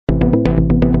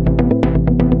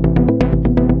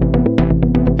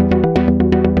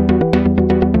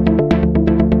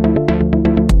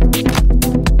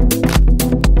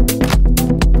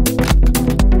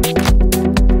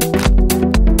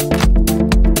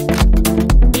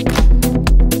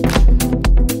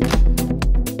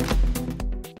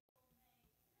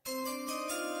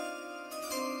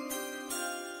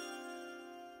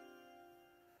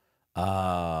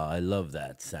love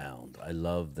that sound. I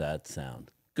love that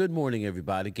sound. Good morning,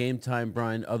 everybody. Game Time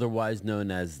Brian, otherwise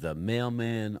known as the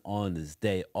mailman on his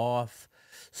day off.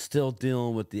 Still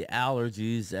dealing with the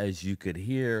allergies, as you could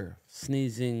hear,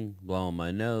 sneezing, blowing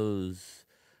my nose,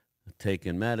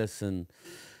 taking medicine.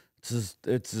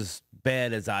 It's as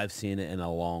bad as I've seen it in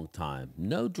a long time.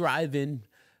 No drive-in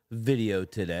video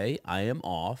today. I am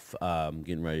off. I'm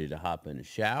getting ready to hop in the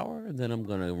shower, and then I'm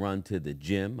gonna run to the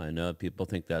gym. I know people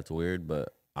think that's weird,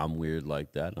 but I'm weird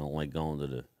like that. I don't like going to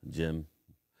the gym.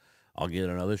 I'll get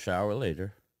another shower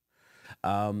later.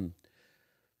 Um,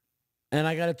 and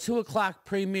I got a 2 o'clock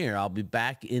premiere. I'll be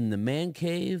back in the man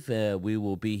cave. We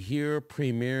will be here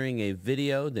premiering a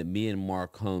video that me and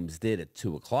Mark Holmes did at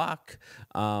 2 o'clock.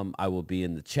 I will be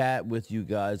in the chat with you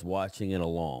guys watching it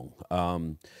along.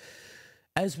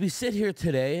 As we sit here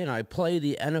today and I play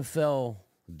the NFL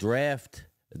draft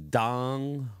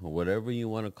dong, or whatever you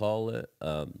want to call it,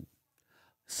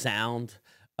 sound,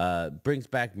 brings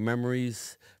back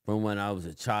memories from when I was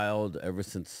a child. Ever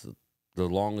since the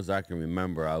long as I can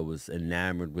remember, I was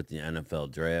enamored with the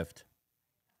NFL draft.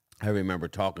 I remember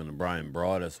talking to Brian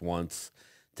Broaddus once,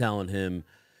 telling him,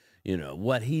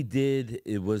 what he did.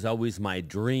 It was always my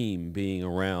dream being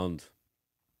around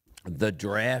the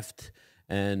draft.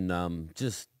 And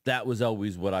just that was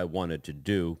always what I wanted to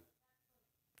do.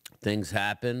 Things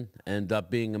happen, end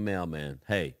up being a mailman.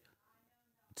 Hey,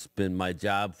 it's been my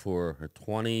job for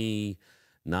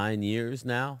 29 years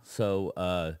now.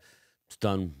 So it's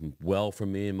done well for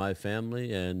me and my family.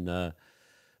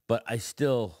 But I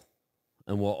still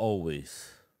and will always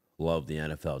love the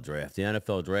NFL draft. The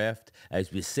NFL draft,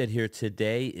 as we sit here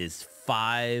today, is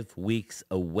 5 weeks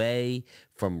away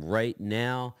from right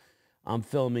now. I'm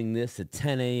filming this at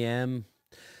 10 a.m.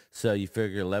 So you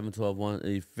figure 11, 12, 1.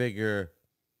 You figure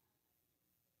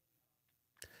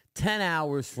 10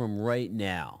 hours from right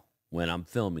now when I'm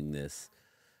filming this,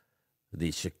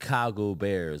 the Chicago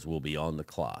Bears will be on the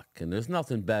clock. And there's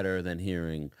nothing better than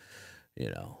hearing,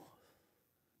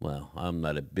 well, I'm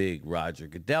not a big Roger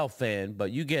Goodell fan,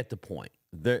 but you get the point.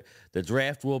 The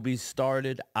draft will be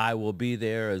started. I will be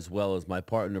there, as well as my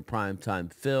partner,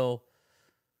 Primetime Phil,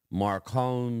 Mark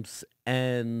Holmes,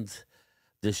 and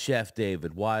the chef,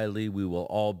 David Wiley. We will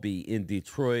all be in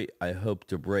Detroit. I hope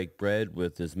to break bread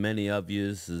with as many of you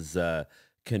as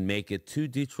can make it to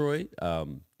Detroit.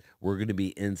 We're going to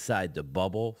be inside the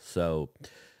bubble, so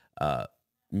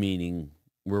meaning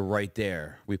we're right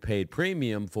there. We paid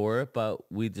premium for it,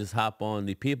 but we just hop on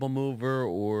the People Mover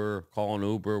or call an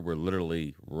Uber. We're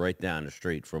literally right down the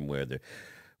street from where the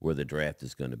draft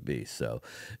is going to be. So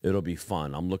it'll be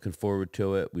fun. I'm looking forward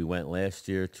to it. We went last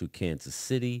year to Kansas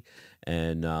City,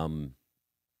 and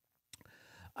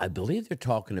I believe they're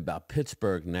talking about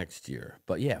Pittsburgh next year.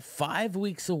 But yeah, 5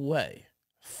 weeks away.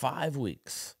 5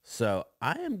 weeks. So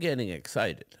I am getting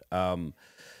excited.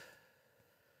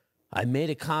 I made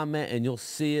a comment, and you'll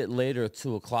see it later at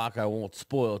 2 o'clock. I won't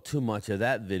spoil too much of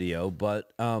that video,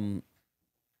 but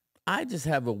I just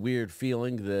have a weird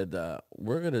feeling that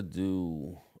we're going to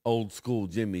do old school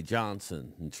Jimmy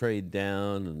Johnson and trade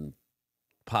down and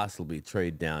possibly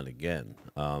trade down again,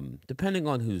 depending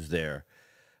on who's there.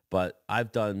 But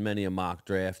I've done many a mock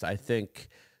draft. I think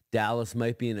Dallas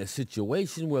might be in a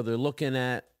situation where they're looking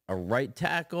at a right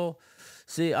tackle.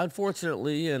 See,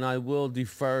 unfortunately, and I will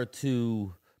defer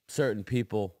to certain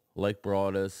people like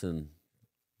Broaddus and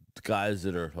guys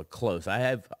that are close.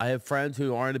 I have friends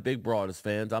who aren't a big Broaddus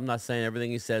fans. I'm not saying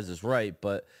everything he says is right,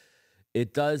 but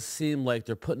it does seem like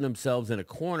they're putting themselves in a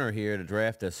corner here to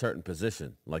draft a certain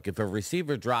position. Like if a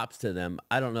receiver drops to them,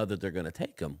 I don't know that they're going to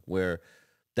take him, where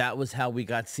that was how we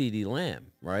got CeeDee Lamb,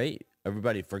 right?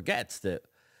 Everybody forgets that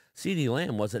CeeDee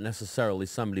Lamb wasn't necessarily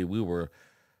somebody we were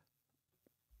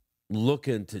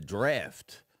looking to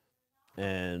draft.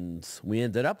 And we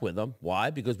ended up with him. Why?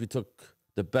 Because we took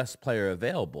the best player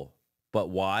available. But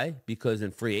why? Because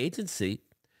in free agency,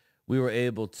 we were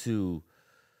able to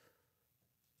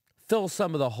fill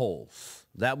some of the holes.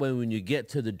 That way, when you get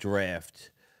to the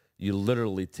draft, you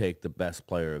literally take the best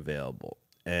player available.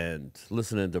 And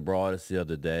listening to Broaddus the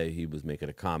other day, he was making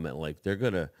a comment like they're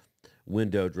going to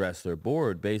window dress their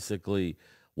board. Basically,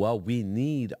 well, we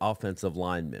need offensive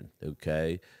linemen,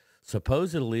 okay?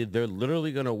 Supposedly, they're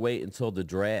literally going to wait until the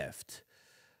draft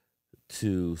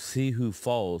to see who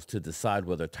falls to decide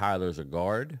whether Tyler's a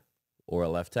guard or a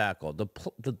left tackle.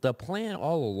 The plan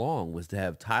all along was to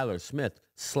have Tyler Smith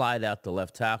slide out the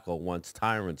left tackle once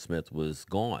Tyron Smith was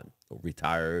gone, or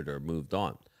retired, or moved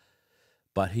on.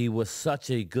 But he was such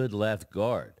a good left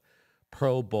guard,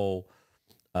 Pro Bowl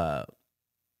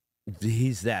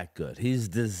He's that good. He's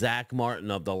the Zach Martin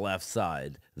of the left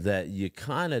side that you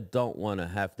kind of don't want to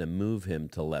have to move him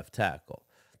to left tackle.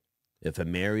 If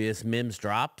Amarius Mims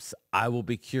drops, I will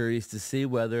be curious to see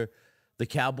whether the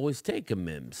Cowboys take a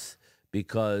Mims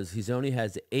because he's only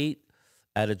has 8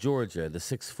 out of Georgia, the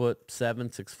 6'7",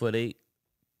 6'8"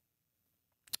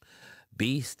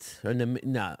 beast. Or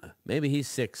nah, maybe he's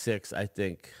 6'6". I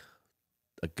think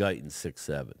a Guyton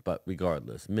 6'7". But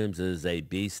regardless, Mims is a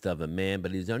beast of a man.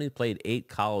 But he's only played 8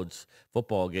 college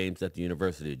football games at the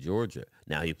University of Georgia.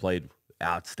 Now he played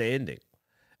outstanding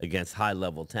against high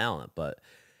level talent, but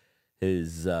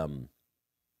his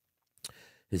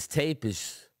tape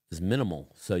is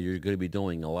minimal. So you're going to be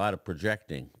doing a lot of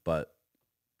projecting, but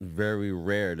very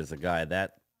rare does a guy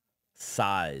that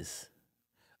size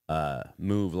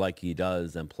move like he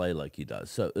does and play like he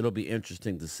does. So it'll be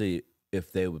interesting to see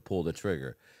if they would pull the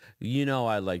trigger. You know,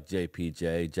 I like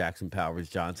JPJ, Jackson Powers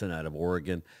Johnson out of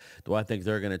Oregon. Do I think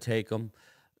they're going to take him?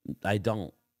 I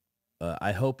don't.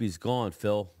 I hope he's gone,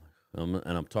 Phil. And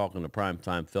I'm talking to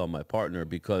Primetime Phil, my partner,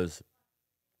 because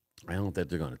I don't think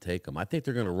they're going to take him. I think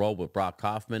they're going to roll with Brock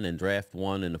Hoffman and draft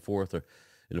one in the fourth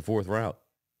round.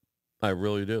 I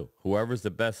really do. Whoever's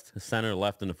the best center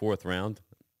left in the 4th round,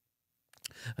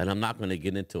 and I'm not going to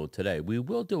get into it today. We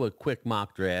will do a quick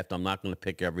mock draft. I'm not going to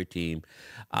pick every team.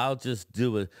 I'll just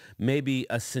do maybe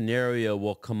a scenario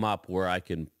will come up where I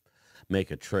can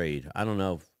make a trade. I don't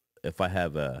know if I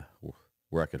have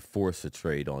where I could force a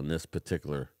trade on this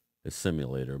particular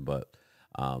simulator, but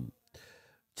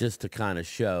just to kind of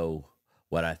show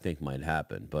what I think might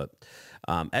happen. But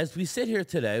as we sit here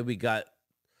today,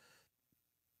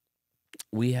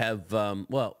 we have,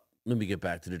 well, let me get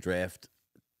back to the draft.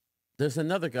 There's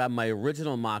another guy, my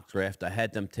original mock draft, I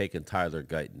had them taking Tyler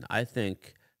Guyton. I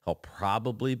think he'll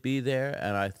probably be there,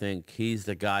 and I think he's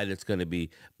the guy that's going to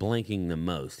be blinking the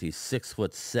most. He's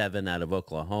 6'7" out of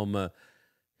Oklahoma,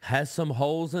 has some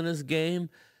holes in his game,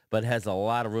 but has a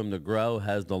lot of room to grow,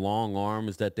 has the long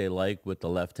arms that they like with the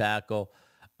left tackle,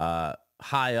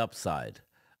 high upside.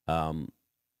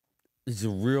 He's a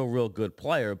real good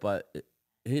player, but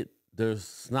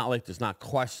there's not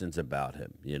questions about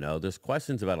him. You know, there's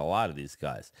questions about a lot of these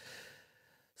guys.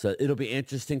 So it'll be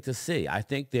interesting to see. I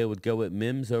think they would go with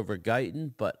Mims over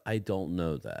Guyton, but I don't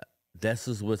know that. This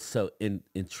is what's so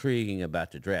intriguing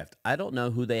about the draft. I don't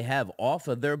know who they have off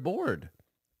of their board.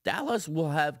 Dallas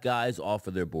will have guys off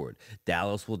of their board.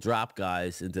 Dallas will drop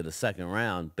guys into the 2nd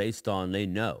round based on they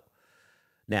know.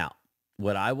 Now,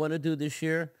 what I want to do this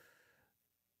year,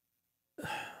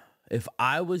 if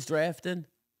I was drafting,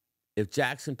 if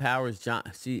Jackson Powers,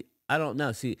 I don't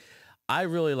know. See, I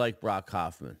really like Brock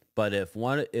Hoffman, but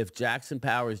if Jackson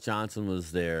Powers Johnson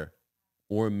was there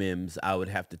or Mims, I would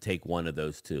have to take one of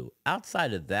those two.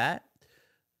 Outside of that,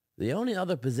 the only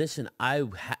other position I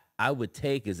would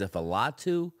take is if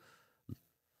Leatu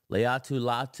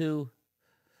Latu,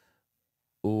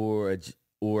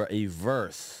 or a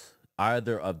verse,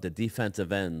 either of the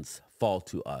defensive ends fall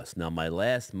to us. Now, my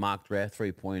last mock draft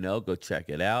 3.0, go check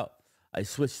it out. I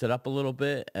switched it up a little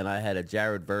bit, and I had a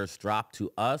Jared Verse drop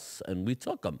to us, and we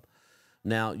took him.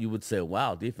 Now, you would say,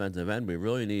 wow, defensive end, we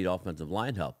really need offensive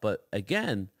line help. But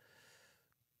again,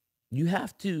 you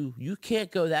can't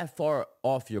go that far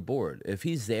off your board. If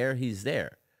he's there, he's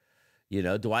there. You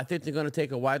know, do I think they're going to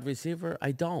take a wide receiver?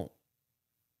 I don't.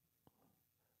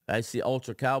 I see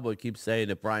Ultra Cowboy keeps saying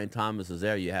if Brian Thomas is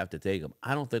there, you have to take him.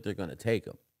 I don't think they're going to take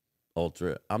him,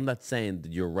 Ultra. I'm not saying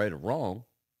that you're right or wrong.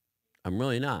 I'm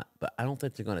really not. But I don't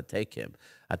think they're going to take him.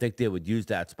 I think they would use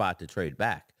that spot to trade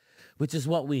back, which is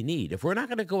what we need. If we're not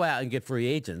going to go out and get free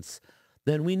agents,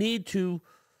 then we need to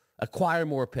acquire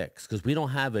more picks because we don't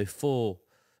have a full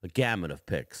gamut of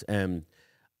picks. And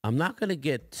I'm not going to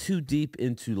get too deep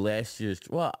into last year's.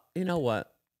 Well, you know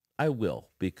what? I will,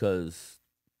 because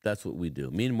that's what we do.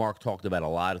 Me and Mark talked about a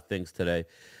lot of things today.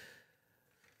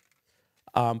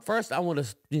 First, I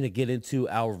want to get into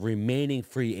our remaining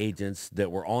free agents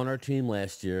that were on our team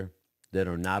last year that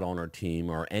are not on our team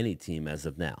or any team as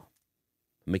of now.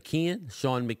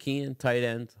 Sean McKeon, tight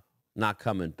end, not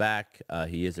coming back.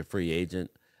 He is a free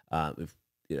agent. If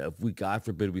we, God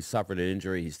forbid, we suffered an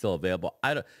injury, he's still available.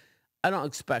 I don't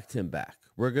expect him back.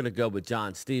 We're going to go with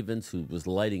John Stevens, who was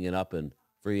lighting it up in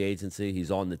free agency.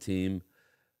 He's on the team.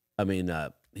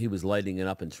 He was lighting it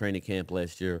up in training camp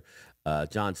last year.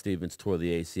 John Stevens tore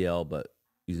the ACL, but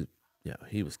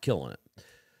he was killing it.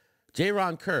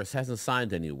 Jaron Curse hasn't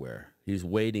signed anywhere. He's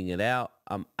waiting it out.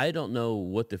 I don't know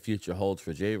what the future holds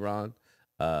for Jaron.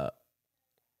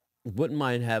 Wouldn't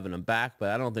mind having him back, but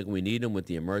I don't think we need him with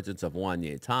the emergence of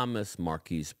Wanye Thomas,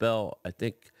 Marquise Bell. I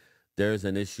think there's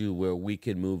an issue where we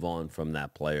can move on from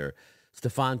that player. As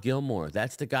Stephon Gilmore,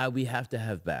 that's the guy we have to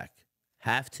have back.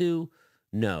 Have to?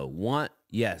 No. Want?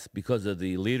 Yes, because of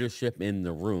the leadership in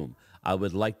the room. I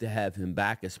would like to have him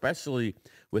back, especially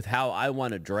with how I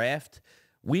want to draft.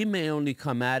 We may only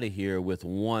come out of here with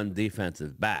one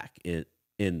defensive back in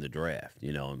the draft.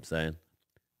 You know what I'm saying?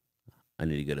 I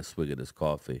need to get a swig of this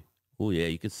coffee. Oh, yeah,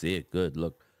 you can see it. Good.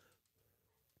 Look.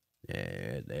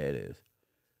 Yeah, there it is.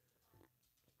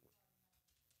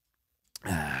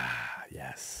 Ah,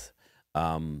 yes.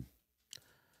 Um,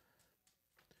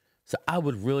 so I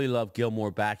would really love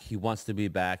Gilmore back. He wants to be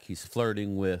back. He's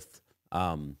flirting with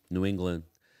New England.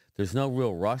 There's no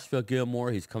real rush for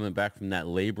Gilmore. He's coming back from that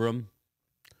labrum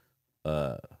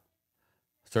uh,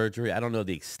 surgery. I don't know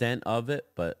the extent of it,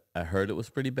 but I heard it was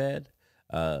pretty bad.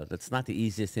 That's not the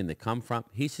easiest thing to come from.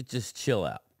 He should just chill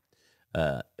out.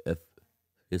 If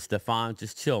it's Stephon,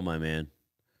 just chill, my man.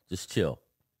 Just chill.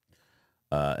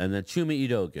 And then Chuma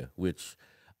Edoga, which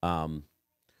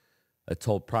I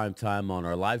told Primetime on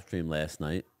our live stream last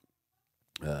night,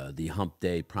 the Hump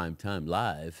Day Primetime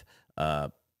Live.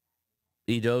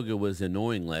 Edoga was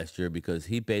annoying last year because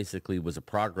he basically was a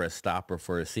progress stopper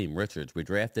for Asim Richards. We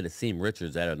drafted Asim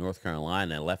Richards out of North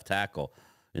Carolina, left tackle,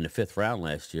 in the fifth round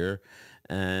last year.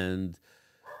 And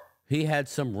he had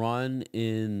some run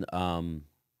in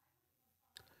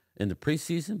the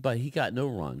preseason, but he got no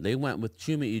run. They went with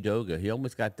Chuma Edoga. He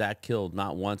almost got that killed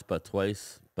not once, but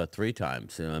twice, but three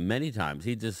times. Many times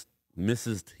he just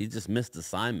misses. He just missed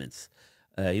assignments.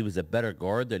 He was a better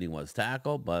guard than he was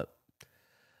tackle, but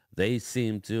they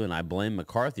seem to, and I blame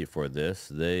McCarthy for this.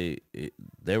 They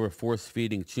were force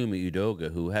feeding Chuma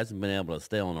Edoga, who hasn't been able to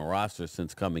stay on the roster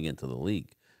since coming into the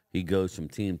league. He goes from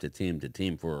team to team to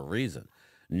team for a reason.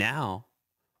 Now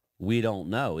we don't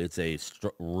know. It's a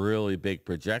really big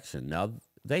projection. Now,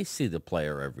 they see the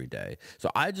player every day.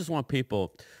 So I just want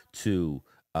people to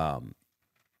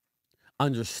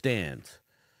understand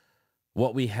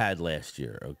what we had last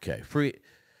year. Okay.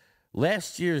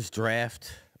 Last year's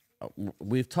draft,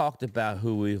 we've talked about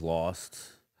who we've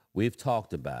lost. We've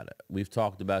talked about it. We've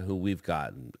talked about who we've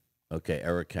gotten. Okay,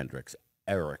 Eric Kendricks.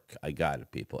 Eric. I got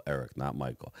it, people. Eric, not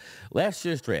Michael. Last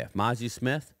year's draft, Mozzie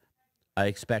Smith, I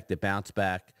expect a bounce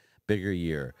back. Bigger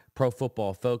year. Pro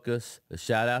Football Focus, a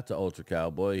shout out to Ultra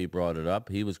Cowboy. He brought it up.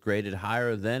 He was graded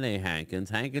higher than a Hankins.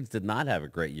 Hankins did not have a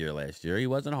great year last year. He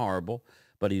wasn't horrible,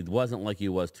 but he wasn't like he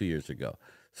was 2 years ago.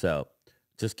 So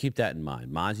just keep that in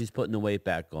mind. Mozzie's putting the weight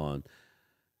back on.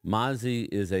 Mozzie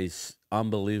is a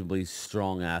unbelievably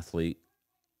strong athlete.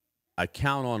 I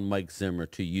count on Mike Zimmer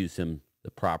to use him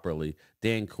properly.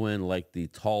 Dan Quinn, like the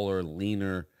taller,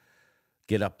 leaner,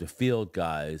 get up the field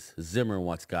guys. Zimmer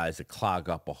wants guys to clog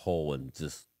up a hole and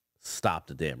just stop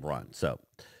the damn run. So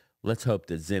let's hope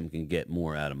that Zim can get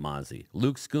more out of Mozzie.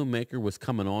 Luke Schoonmaker was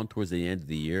coming on towards the end of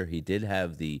the year. He did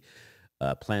have the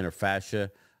plantar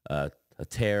fascia, a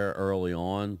tear early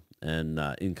on, and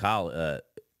in college,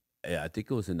 I think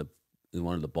it was in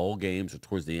one of the bowl games or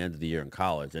towards the end of the year in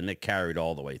college, and it carried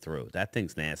all the way through. That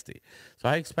thing's nasty. So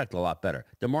I expect a lot better.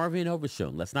 DeMarvion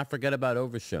Overshown. Let's not forget about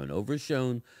Overshown.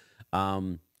 Overshown,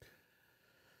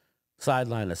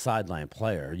 sideline to sideline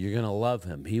player. You're going to love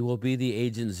him. He will be the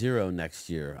Agent Zero next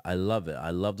year. I love it. I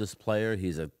love this player.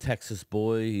 He's a Texas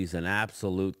boy. He's an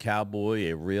absolute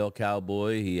cowboy, a real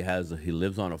cowboy. He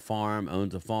lives on a farm,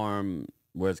 owns a farm,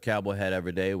 wears cowboy hat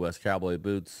every day, wears cowboy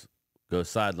boots, goes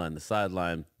sideline to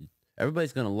sideline.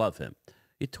 Everybody's going to love him.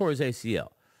 He tore his ACL.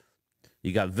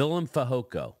 You got Willem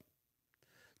Fehoko,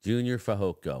 Junior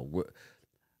Fehoko.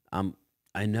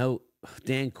 I know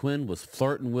Dan Quinn was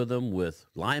flirting with him with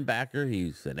linebacker.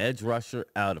 He's an edge rusher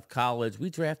out of college. We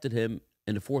drafted him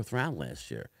in the fourth round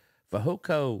last year.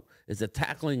 Fehoko is a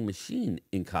tackling machine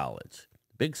in college.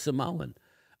 Big Samoan.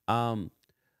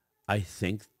 I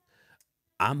think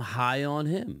I'm high on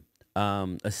him.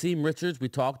 Asim Richards, we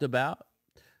talked about.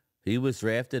 He was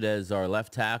drafted as our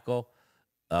left tackle.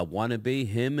 Wannabe.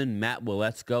 Him and Matt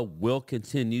Waletzko will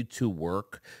continue to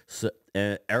work. So,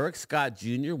 Eric Scott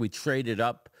Jr., we traded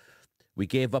up. We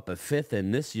gave up a fifth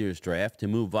in this year's draft to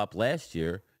move up last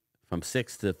year from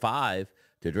 6 to 5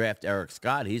 to draft Eric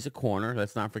Scott. He's a corner.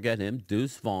 Let's not forget him.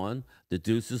 Deuce Vaughn. The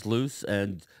deuce is loose.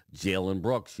 And Jalen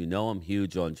Brooks. You know I'm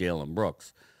huge on Jalen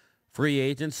Brooks. Free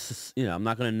agents, I'm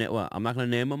not going to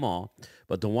name them all,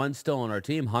 but the one still on our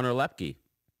team, Hunter Lepke.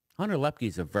 Hunter Lepke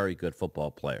is a very good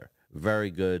football player. Very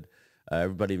good.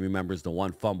 Everybody remembers the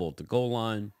one fumble at the goal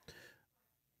line.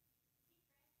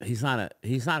 He's not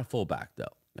a fullback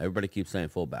though. Everybody keeps saying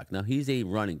fullback. Now he's a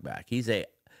running back. He's a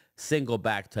single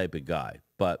back type of guy,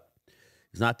 but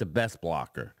he's not the best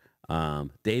blocker.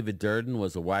 David Durden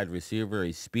was a wide receiver,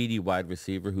 a speedy wide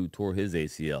receiver who tore his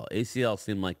ACL. ACL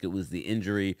seemed like it was the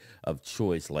injury of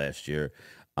choice last year.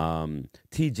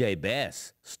 TJ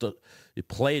Bass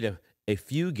played a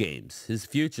few games. His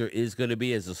future is going to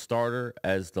be as a starter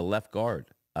as the left guard.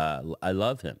 I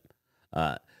love him.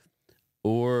 Uh,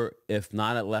 or if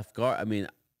not at left guard, I mean,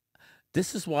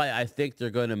 this is why I think they're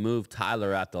going to move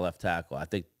Tyler out the left tackle. I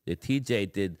think that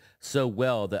TJ did so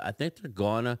well that I think they're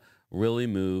going to really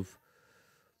move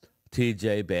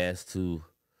TJ Bass to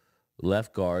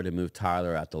left guard and move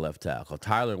Tyler out the left tackle.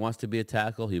 Tyler wants to be a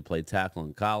tackle. He played tackle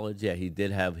in college. Yeah,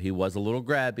 he was a little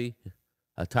grabby,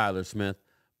 Tyler Smith,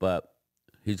 but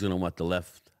he's going to want the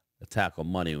left tackle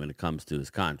money when it comes to his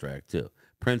contract, too.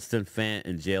 Princeton Fant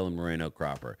and Jalen Moreno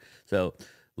Cropper. So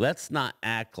let's not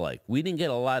act like we didn't get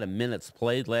a lot of minutes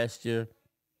played last year,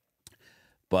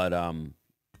 but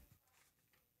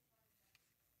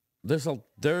there's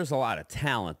a lot of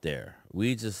talent there.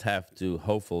 We just have to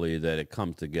hopefully that it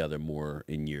comes together more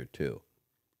in year two.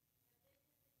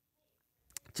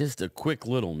 Just a quick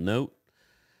little note.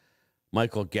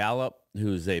 Michael Gallup,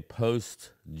 who's a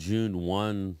post June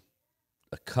 1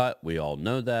 cut, we all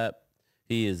know that.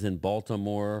 He is in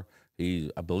Baltimore. I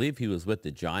believe he was with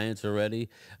the Giants already.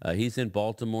 He's in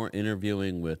Baltimore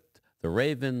interviewing with the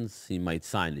Ravens. He might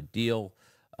sign a deal.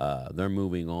 They're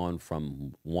moving on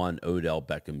from one Odell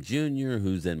Beckham Jr.,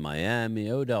 who's in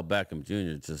Miami. Odell Beckham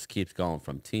Jr. just keeps going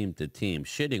from team to team,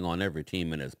 shitting on every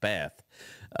team in his path.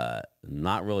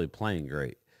 Not really playing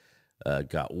great.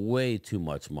 Got way too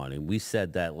much money. We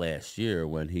said that last year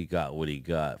when he got what he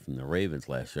got from the Ravens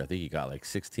last year. I think he got like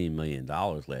 $16 million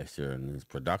last year, and his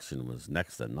production was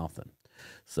next to nothing.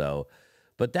 So,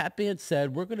 but that being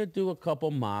said, we're going to do a couple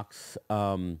mocks.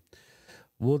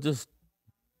 We'll just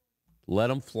let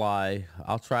them fly.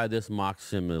 I'll try this mock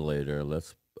simulator.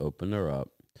 Let's open her up.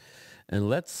 And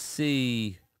let's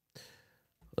see.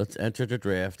 Let's enter the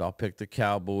draft. I'll pick the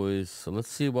Cowboys. So let's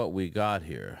see what we got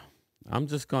here. I'm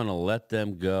just going to let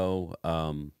them go.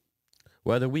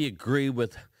 Whether we agree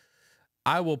with,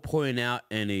 I will point out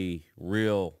any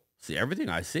real, see, everything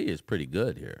I see is pretty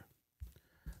good here.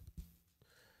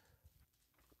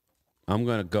 I'm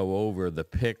going to go over the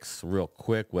picks real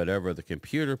quick, whatever the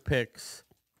computer picks,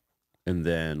 and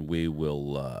then we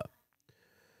will,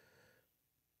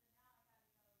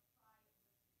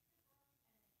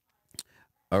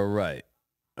 all right.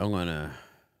 I'm going to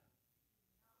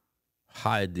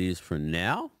hide these for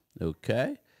now.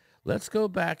 Okay. Let's go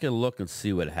back and look and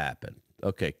see what happened.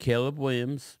 Okay. Caleb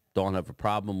Williams, don't have a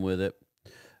problem with it.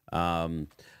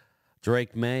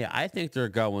 Drake May, I think they're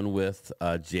going with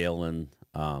Jalen.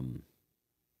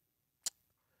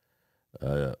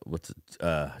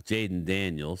 Jaden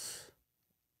Daniels.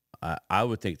 I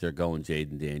would think they're going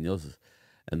Jaden Daniels.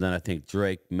 And then I think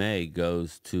Drake May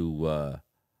goes to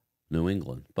New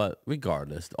England. But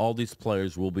regardless, all these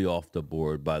players will be off the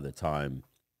board by the time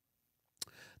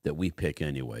that we pick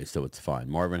anyway, so it's fine.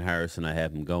 Marvin Harrison, I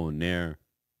have him going there.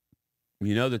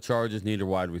 You know the Chargers need a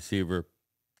wide receiver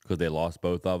because they lost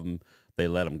both of them. They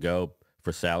let them go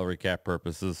for salary cap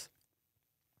purposes.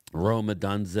 Roma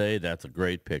Dunze, that's a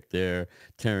great pick there.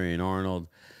 Terry and Arnold.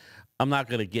 I'm not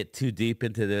going to get too deep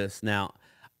into this. Now,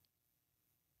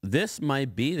 this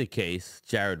might be the case,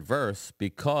 Jared Verse,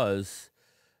 because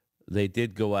they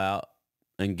did go out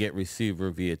and get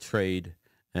receiver via trade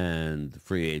and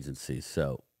free agency.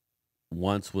 So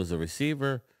once was a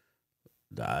receiver.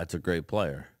 That's a great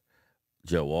player.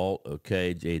 Joe Alt,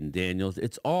 okay. Jaden Daniels.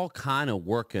 It's all kind of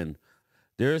working.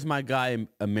 There's my guy,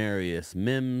 Amarius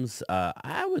Mims.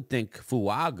 I would think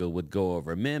Fuaga would go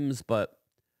over Mims, but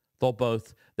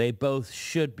they both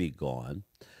should be gone.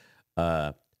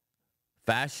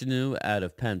 Fashanu out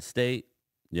of Penn State.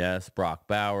 Yes, Brock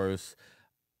Bowers.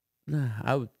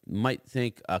 Might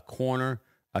think a corner,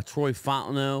 a Troy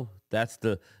Fontenot.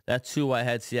 That's who I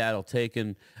had Seattle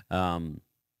taken.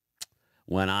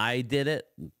 When I did it,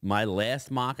 my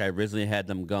last mock, I originally had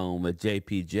them going with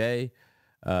JPJ.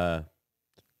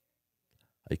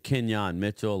 Kenyon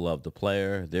Mitchell, love the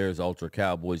player. There's Ultra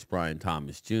Cowboys, Brian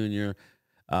Thomas Jr.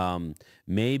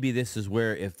 Maybe this is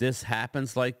where, if this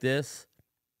happens like this,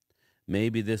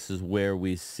 maybe this is where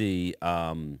we see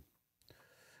a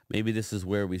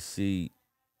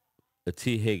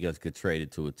T. Higgins get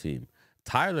traded to a team.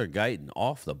 Tyler Guyton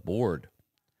off the board.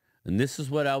 And this is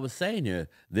what I was saying here.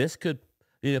 This could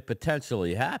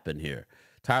potentially happen here.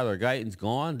 Tyler Guyton's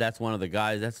gone. That's one of the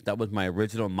guys. That was my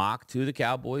original mock to the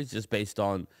Cowboys, just based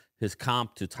on his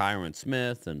comp to Tyron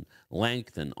Smith and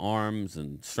length and arms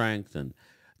and strength. And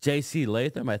J.C.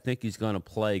 Latham, I think he's going to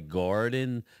play guard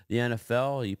in the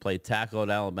NFL. He played tackle at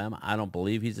Alabama. I don't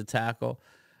believe he's a tackle.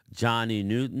 Johnny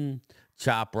Newton,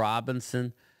 Chop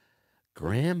Robinson,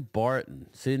 Graham Barton.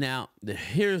 See, now,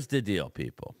 here's the deal,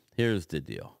 people. Here's the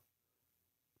deal.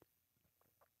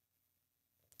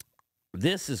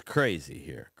 This is crazy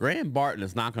here. Graham Barton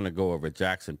is not going to go over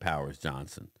Jackson Powers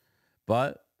Johnson.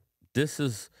 But this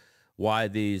is why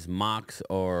these mocks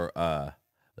are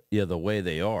the way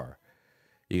they are.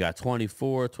 You got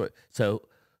 24. So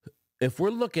if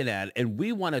we're looking at it and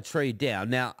we want to trade down,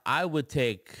 now I would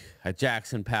take a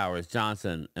Jackson Powers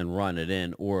Johnson and run it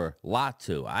in, or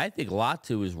Latu. I think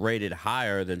Latu is rated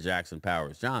higher than Jackson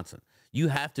Powers Johnson. You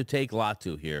have to take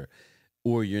Latu here,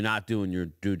 or you're not doing your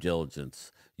due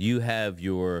diligence. You had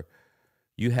your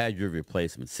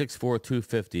replacement. 6'4",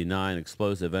 259,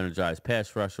 explosive, energized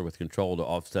pass rusher with control to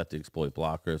offset the exploit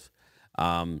blockers.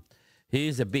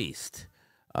 He's a beast.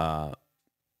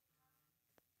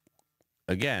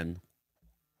 Again,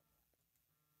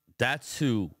 that's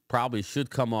who probably should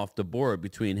come off the board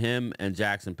between him and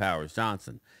Jackson Powers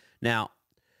Johnson. Now,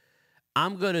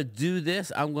 I'm going to do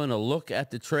this. I'm going to look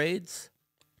at the trades.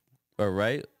 All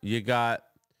right.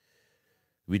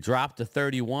 We dropped to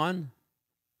 31,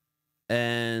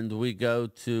 and we go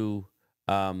to,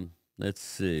 let's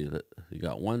see. You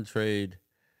got one trade.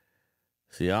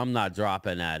 See, I'm not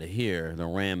dropping out of here. The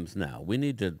Rams now. We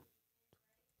need to,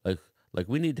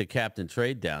 we need to captain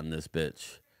trade down this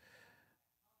bitch.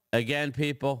 Again,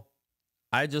 people,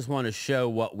 I just want to show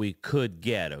what we could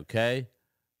get, okay?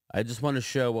 I just want to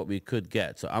show what we could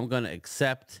get. So I'm going to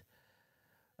accept,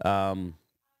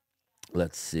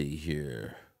 let's see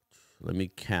here. Let me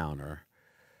counter.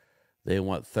 They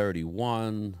want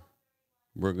 31.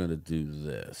 We're going to do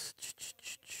this.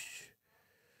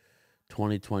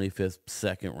 2025th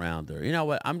second rounder. You know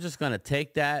what? I'm just going to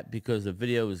take that because the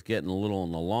video is getting a little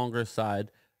on the longer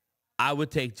side. I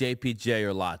would take JPJ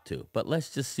or Latu, but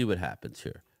let's just see what happens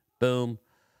here. Boom.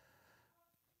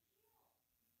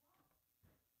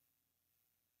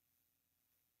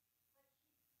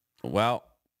 Well,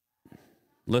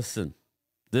 listen,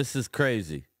 this is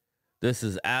crazy. This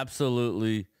is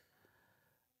absolutely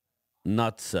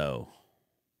nutso.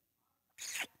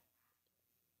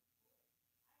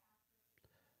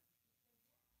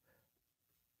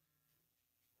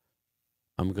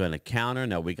 I'm going to counter.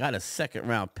 Now, we got a second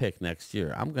round pick next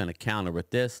year. I'm going to counter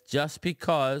with this just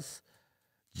because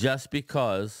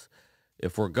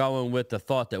if we're going with the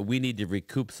thought that we need to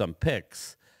recoup some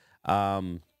picks,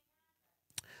 I'm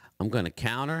going to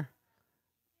counter.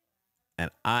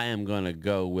 And I am going to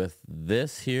go with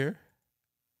this here.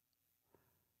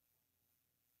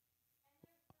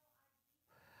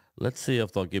 Let's see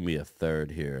if they'll give me a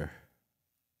third here.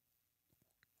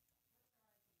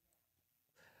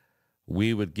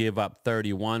 We would give up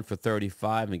 31 for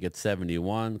 35 and get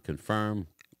 71. Confirm.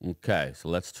 Okay, so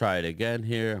let's try it again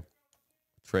here.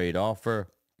 Trade offer.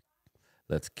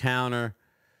 Let's counter.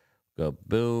 Go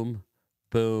boom,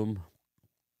 boom.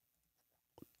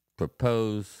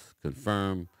 Propose,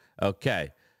 confirm. Okay,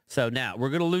 so now we're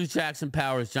going to lose Jackson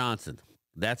Powers Johnson.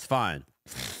 That's fine.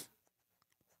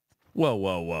 Whoa,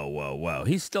 whoa, whoa, whoa, whoa.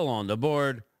 He's still on the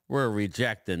board. We're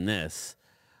rejecting this.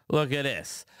 Look at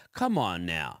this. Come on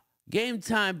now. Game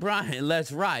time, Brian.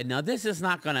 Let's ride. Now, this is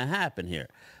not going to happen here.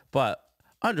 But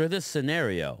under this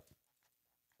scenario,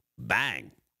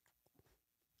 bang.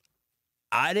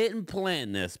 I didn't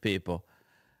plan this, people.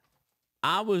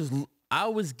 I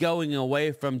was going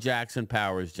away from Jackson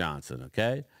Powers Johnson,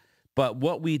 okay? But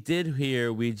what we did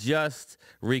here, we just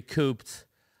recouped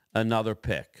another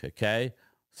pick, okay?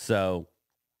 So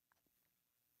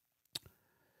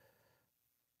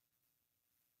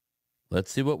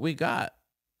let's see what we got.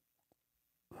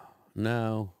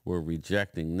 No, we're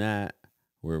rejecting that.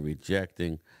 We're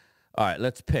rejecting. All right,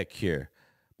 let's pick here.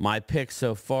 My pick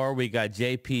so far, we got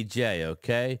JPJ,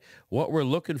 okay? What we're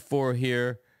looking for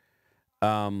here,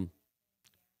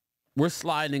 we're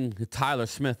sliding Tyler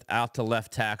Smith out to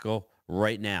left tackle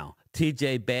right now.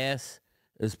 TJ Bass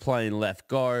is playing left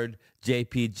guard.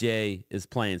 JPJ is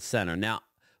playing center. Now,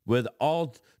 with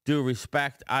all due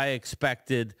respect, I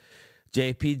expected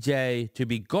JPJ to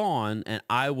be gone, and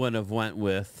I would have went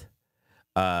with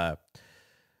down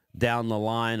the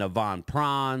line of Von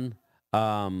Prawn,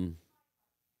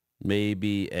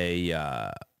 maybe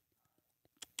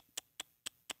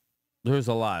there's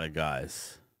a lot of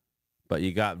guys, but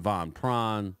you got Von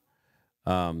Prawn.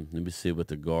 Let me see what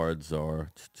the guards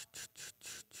are.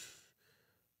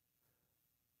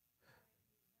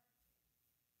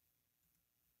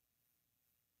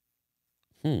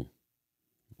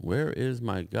 Where is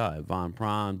my guy? Von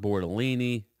Prawn,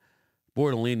 Bortolini.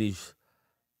 Bortolini's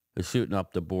shooting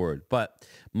up the board. But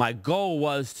my goal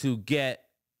was to get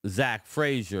Zach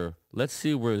Frazier Let's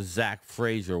see where Zach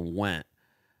Frazier went.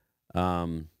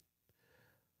 Um,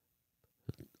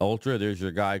 Ultra, there's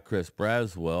your guy, Chris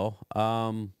Braswell.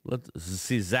 Let's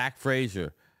see Zach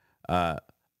Frazier. Uh,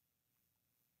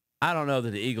 I don't know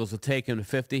that the Eagles will take him to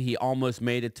 50. He almost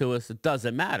made it to us. It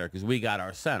doesn't matter because we got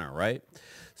our center, right?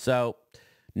 So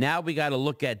now we got to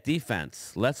look at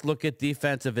defense. Let's look at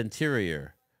defensive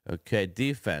interior. Okay,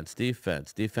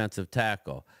 defensive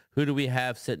tackle. Who do we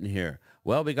have sitting here?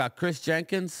 Well, we got Chris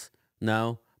Jenkins.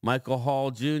 No. Michael Hall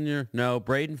Jr. No.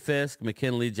 Braden Fisk,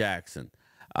 McKinley Jackson.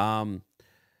 I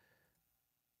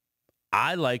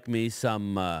like me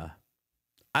some. I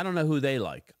don't know who they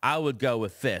like. I would go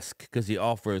with Fisk because he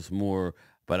offers more.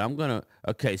 But I'm gonna.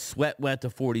 Okay, Sweat went to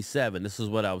 47. This is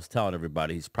what I was telling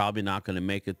everybody. He's probably not going to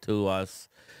make it to us.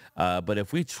 But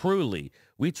if we truly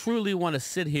want to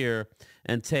sit here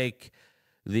and take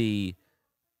and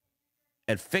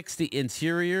fix the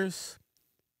interiors.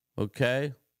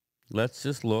 Okay, let's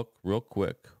just look real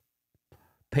quick.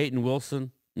 Peyton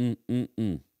Wilson.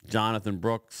 Jonathan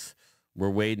Brooks. We're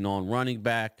waiting on running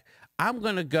back. I'm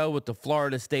going to go with the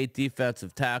Florida State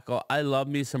defensive tackle. I love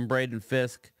me some Braden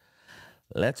Fisk.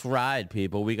 Let's ride,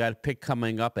 people. We got a pick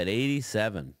coming up at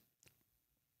 87.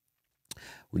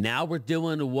 Now we're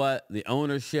doing what the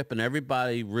ownership and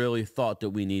everybody really thought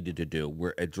that we needed to do.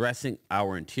 We're addressing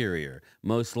our interior.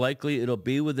 Most likely it'll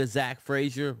be with a Zach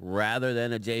Frazier rather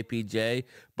than a JPJ,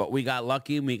 but we got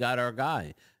lucky and we got our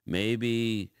guy.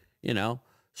 Maybe,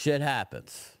 shit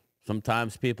happens.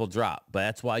 Sometimes people drop, but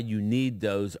that's why you need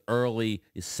those early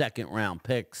second-round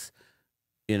picks.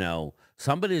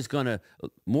 Somebody's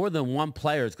more than one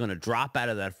player is going to drop out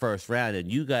of that first round,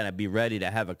 and you got to be ready to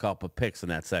have a couple picks in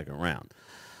that second round.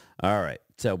 All right,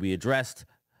 so we addressed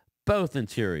both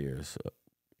interiors.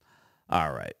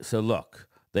 All right, so look,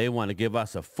 they want to give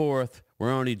us a fourth.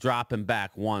 We're only dropping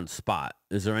back one spot.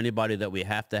 Is there anybody that we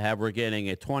have to have? We're getting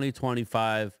a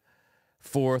 2025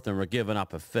 fourth, and we're giving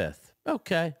up a fifth.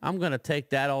 Okay, I'm going to take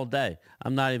that all day.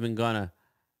 I'm not even going to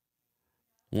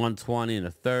 120 and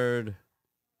a third.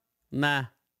 Nah.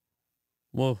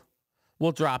 We'll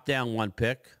drop down one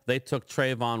pick. They took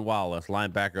Trayvon Wallace,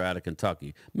 linebacker out of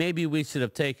Kentucky. Maybe we should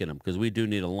have taken him because we do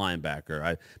need a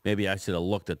linebacker. Maybe I should have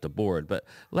looked at the board. But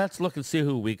let's look and see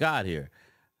who we got here.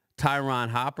 Tyron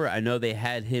Hopper, I know they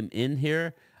had him in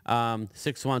here. 6'1",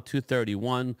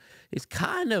 231. He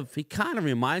kind of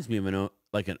reminds me of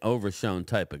like an overshown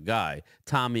type of guy.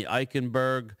 Tommy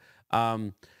Eichenberg.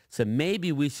 So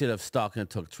maybe we should have stuck and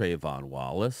took Trayvon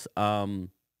Wallace.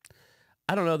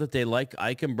 I don't know that they like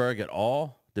Eichenberg at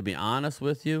all, to be honest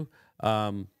with you.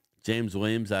 James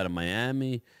Williams out of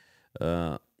Miami.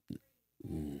 Yeah,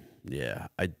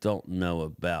 I don't know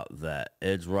about that.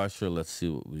 Edge rusher, let's see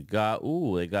what we got.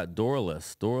 Ooh, they got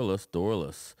Dorless.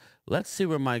 Let's see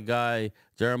where my guy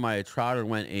Jeremiah Trotter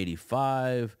went,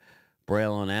 85.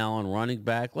 Braylon Allen, running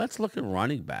back. Let's look at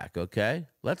running back, okay?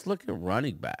 Let's look at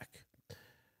running back.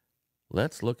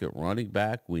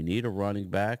 We need a running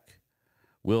back.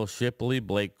 Will Shipley,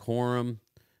 Blake Corum,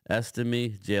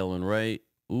 Estime, Jalen Wright.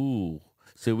 Ooh.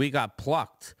 See, we got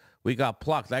plucked. I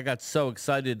got so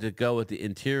excited to go with the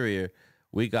interior.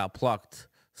 We got plucked.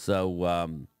 So,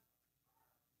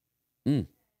 I'm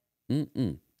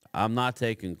not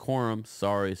taking Corum.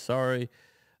 Sorry.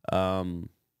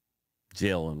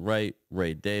 Jalen Wright,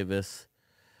 Ray Davis.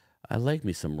 I like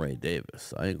me some Ray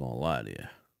Davis. I ain't going to lie to you.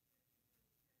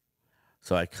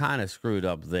 So I kind of screwed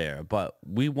up there. But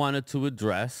we wanted to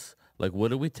address, what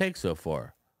did we take so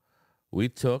far? We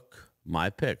took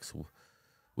my picks.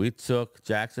 We took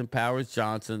Jackson Powers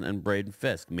Johnson and Braden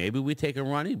Fisk. Maybe we take a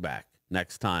running back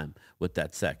next time with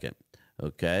that second.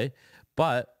 Okay?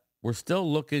 But we're still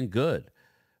looking good.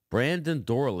 Brandon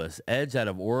Dorless, edge out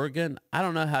of Oregon. I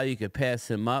don't know how you could pass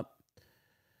him up.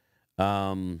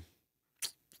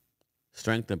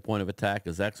 Strength and point of attack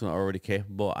is excellent, already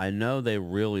capable. I know they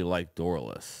really like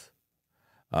Dorless.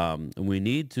 And we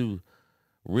need to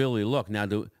really look. Now,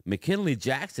 McKinley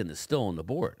Jackson is still on the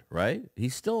board, right?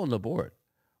 He's still on the board.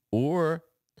 Or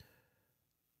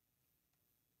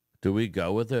do we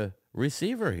go with a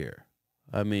receiver here?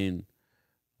 I mean,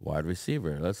 wide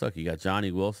receiver. Let's look. You got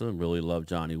Johnny Wilson. Really love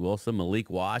Johnny Wilson. Malik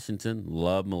Washington.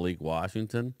 Love Malik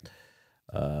Washington.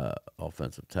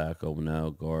 Offensive tackle now,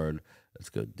 guard. Let's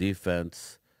go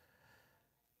defense.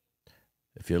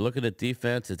 If you're looking at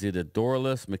defense, it's either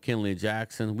Dorless, McKinley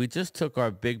Jackson. We just took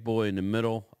our big boy in the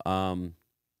middle.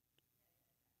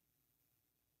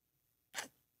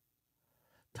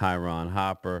 Tyron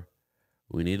Hopper.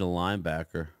 We need a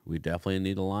linebacker. We definitely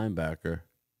need a linebacker.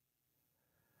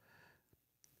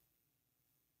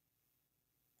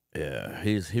 Yeah,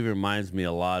 he reminds me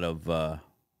a lot of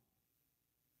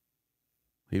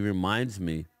He reminds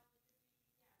me,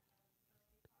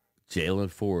 Jalen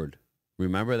Ford.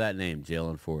 Remember that name,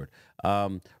 Jalen Ford.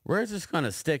 We're just going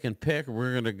to stick and pick.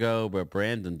 We're going to go with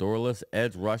Brandon Dorlus,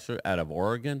 edge rusher out of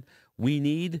Oregon. We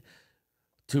need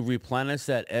to replenish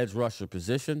that edge rusher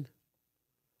position.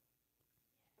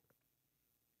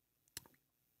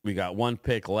 We got one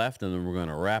pick left, and then we're going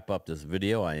to wrap up this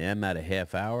video. I am at a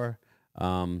half hour,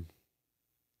 and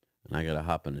I got to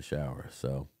hop in the shower.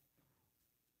 So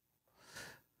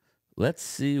let's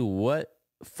see what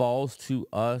falls to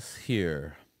us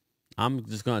here. I'm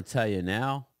just going to tell you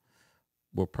now,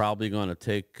 we're probably going to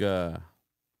take either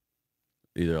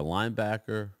a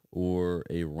linebacker or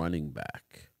a running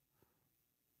back.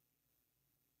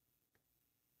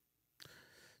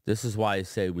 This is why I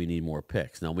say we need more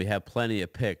picks. Now, we have plenty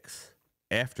of picks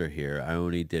after here. I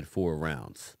only did 4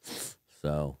 rounds.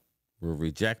 So we're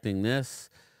rejecting this.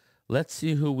 Let's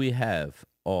see who we have.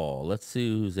 Oh, let's see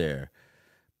who's there.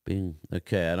 Bing.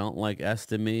 Okay, I don't like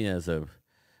Estime as a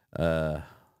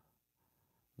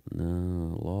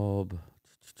no, Lob.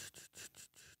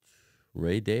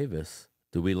 Ray Davis.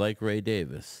 Do we like Ray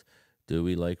Davis? Do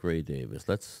we like Ray Davis?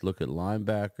 Let's look at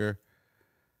linebacker.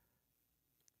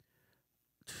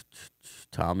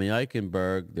 Tommy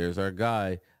Eichenberg. There's our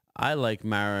guy. I like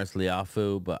Maris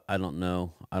Liafu, but I don't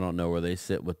know. I don't know where they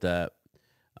sit with that.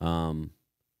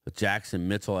 Jackson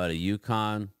Mitchell out of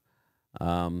UConn.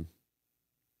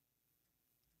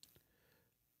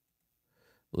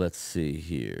 Let's see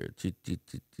here.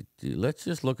 Let's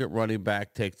just look at running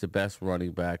back. Take the best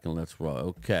running back and let's roll.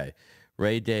 Okay.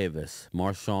 Ray Davis,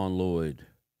 Marshawn Lloyd,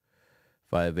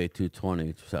 5'8",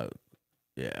 220. So,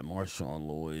 yeah, Marshawn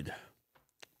Lloyd.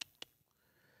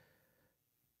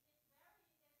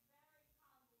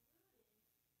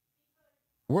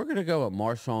 We're going to go with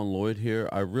Marshawn Lloyd here.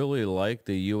 I really like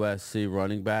the USC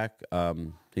running back.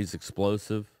 He's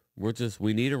explosive.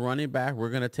 We need a running back.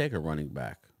 We're going to take a running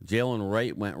back. Jalen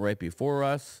Wright went right before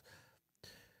us.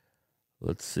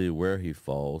 Let's see where he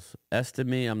falls.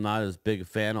 Estime, I'm not as big a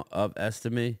fan of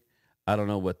Estime. I don't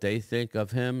know what they think of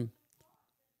him.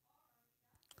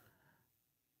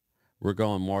 We're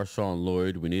going Marshawn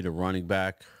Lloyd. We need a running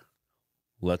back.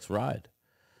 Let's ride.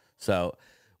 So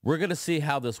we're going to see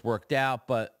how this worked out.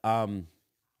 But,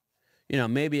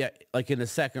 maybe like in the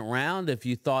second round, if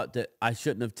you thought that I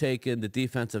shouldn't have taken the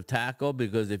defensive tackle,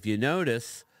 because if you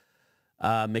notice,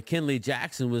 McKinley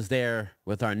Jackson was there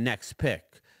with our next pick.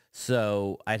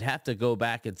 So I'd have to go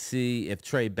back and see if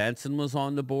Trey Benson was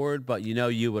on the board, but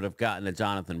you would have gotten a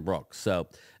Jonathan Brooks. So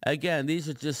again, these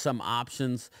are just some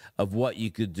options of what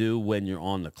you could do when you're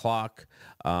on the clock.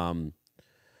 Let's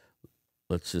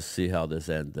just see how this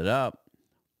ended up.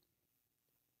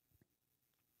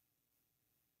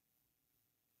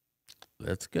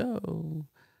 Let's go.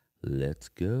 Let's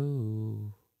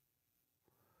go.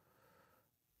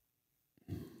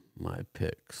 My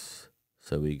picks.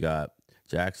 So we got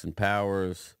Jackson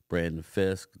Powers, Brandon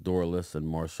Fisk, Dorlus, and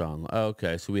Marshawn.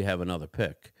 Okay, so we have another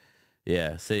pick.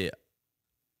 Yeah, see,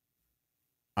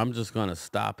 I'm just going to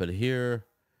stop it here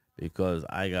because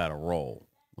I got to roll.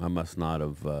 I must not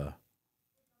have...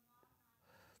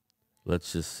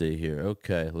 let's just see here.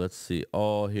 Okay, let's see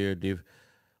all here.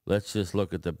 Let's just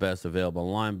look at the best available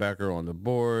linebacker on the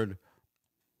board.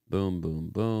 Boom, boom,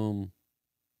 boom.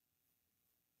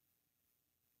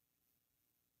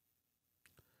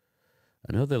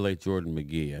 I know they like Jordan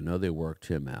McGee. I know they worked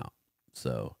him out.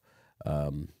 So,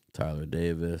 Tyler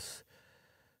Davis.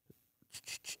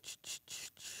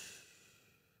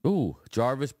 Ooh,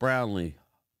 Jarvis Brownlee,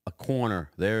 a corner.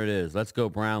 There it is. Let's go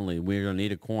Brownlee. We're going to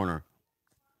need a corner.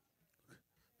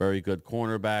 Very good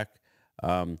cornerback.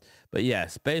 But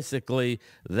yes, basically,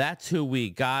 that's who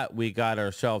we got. We got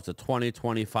ourselves a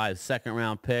 2025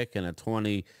 second-round pick and a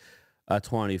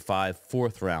 2025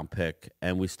 fourth-round pick,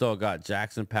 and we still got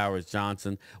Jackson Powers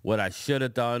Johnson. What I should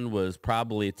have done was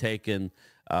probably taken,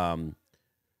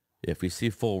 if we see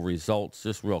full results,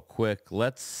 just real quick.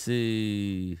 Let's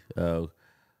see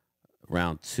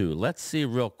round 2. Let's see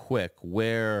real quick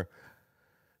where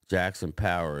Jackson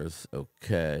Powers.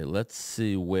 Okay, let's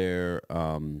see where...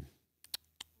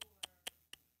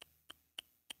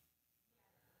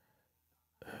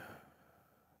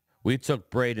 we took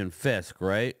Braden Fisk,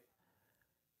 right?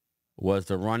 Was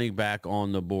the running back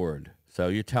on the board. So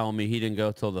you're telling me he didn't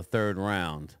go till the third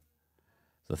round.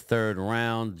 The third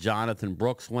round, Jonathan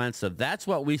Brooks went. So that's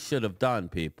what we should have done,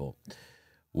 people.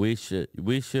 We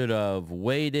should have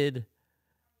waited.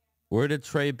 Where did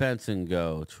Trey Benson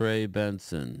go? Trey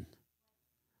Benson.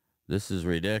 This is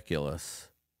ridiculous.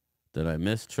 Did I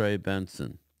miss Trey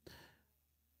Benson?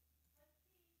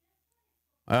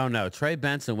 I don't know. Trey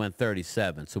Benson went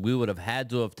 37, so we would have had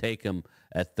to have taken him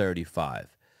at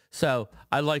 35. So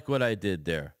I like what I did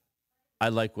there. I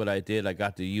like what I did. I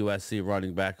got the USC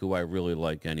running back who I really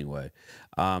like anyway.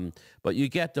 But you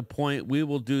get the point. We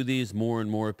will do these more and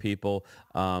more, people.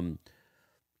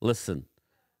 Listen,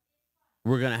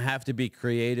 we're going to have to be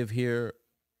creative here.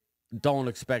 Don't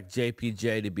expect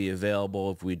JPJ to be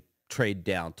available if we trade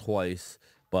down twice,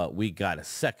 but we got a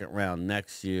second round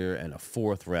next year and a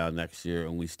fourth round next year,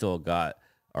 and we still got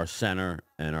our center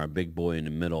and our big boy in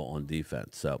the middle on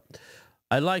defense. So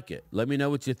I like it. Let me know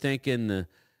what you think in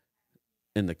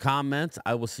the comments.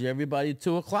 I will see everybody at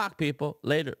 2 o'clock, people.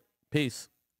 Later. Peace.